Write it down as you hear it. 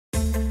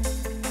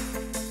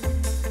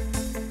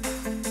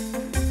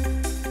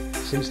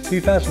Since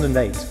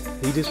 2008,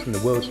 leaders from the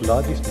world's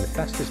largest and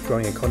fastest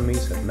growing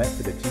economies have met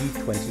for the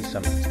G20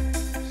 summit.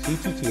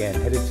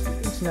 CGTN headed to the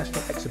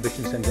International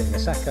Exhibition Centre in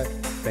Osaka,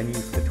 venue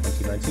for the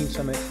 2019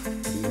 summit, for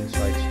the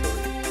inside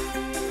story.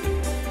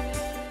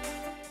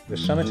 The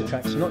summit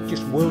attracts not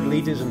just world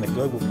leaders and the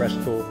global press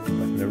corps, but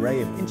an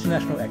array of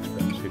international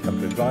experts who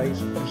come to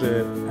advise,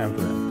 observe and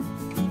learn.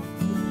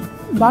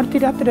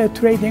 Multilateral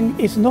trading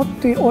is not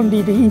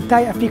only the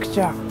entire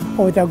picture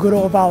of the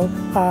global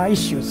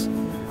issues.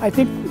 I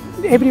think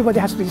everybody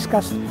has to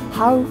discuss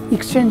how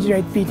exchange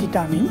rate be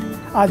determined.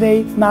 Are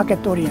they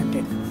market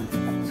oriented?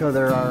 So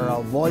there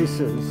are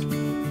voices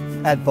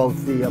at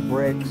both the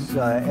BRICS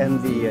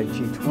and the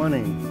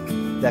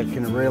G20 that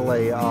can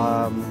really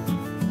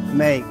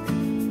make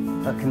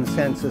a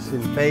consensus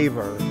in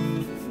favor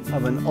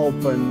of an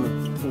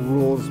open,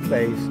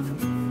 rules-based,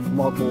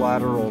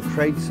 multilateral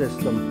trade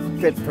system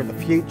fit for the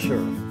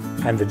future.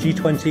 And the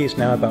G20 is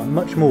now about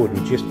much more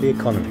than just the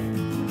economy.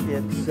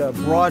 It's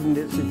broadened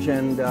its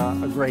agenda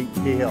a great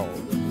deal.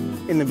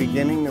 In the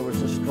beginning, there was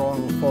a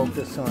strong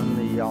focus on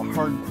the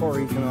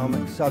hardcore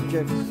economic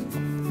subjects,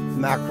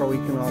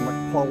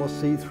 macroeconomic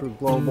policy through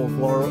global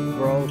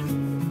growth,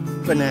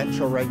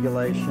 financial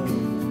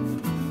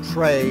regulation,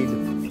 trade.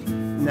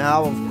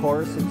 Now, of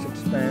course, it's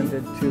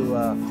expanded to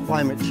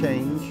climate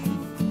change,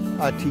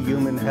 to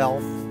human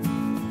health,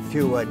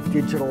 to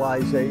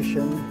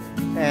digitalization,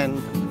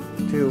 and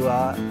to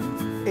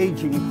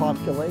aging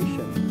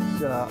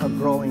populations, a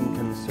growing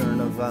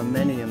concern of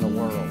many in the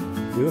world.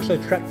 We also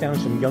tracked down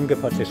some younger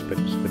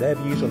participants for their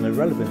views on the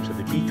relevance of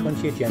the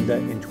G20 agenda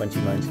in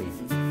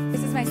 2019.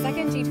 This is my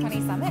second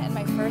G20 summit, and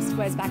my first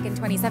was back in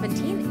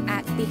 2017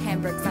 at the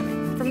Hamburg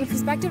summit. From the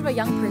perspective of a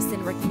young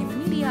person working in the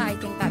media, I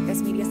think that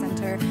this media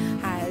center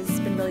has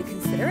been really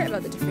considerate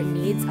about the different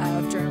needs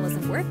of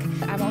journalism work.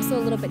 I'm also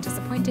a little bit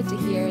disappointed to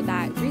hear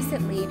that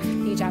recently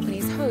the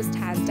Japanese host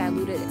has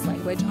diluted its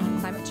language on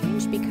climate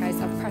change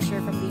because of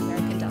pressure from the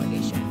American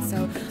delegation.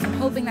 So I'm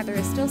hoping that there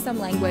is still some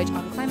language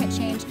on climate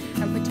change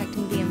and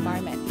protecting the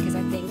environment, because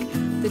I think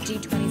the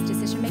G20's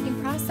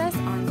decision-making process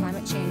on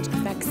climate change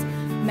affects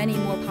many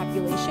more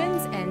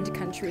populations and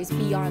countries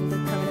beyond the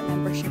permanent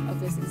membership of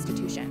this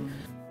institution.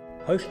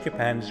 Host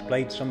Japan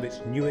displayed some of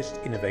its newest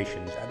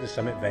innovations at the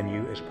summit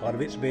venue as part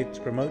of its bid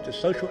to promote the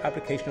social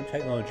application of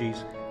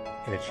technologies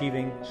in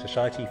achieving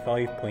Society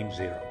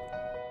 5.0.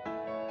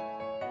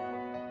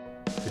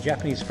 The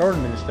Japanese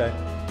foreign minister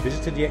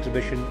visited the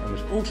exhibition and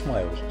was all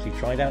smiles as he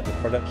tried out the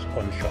products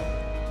on shop.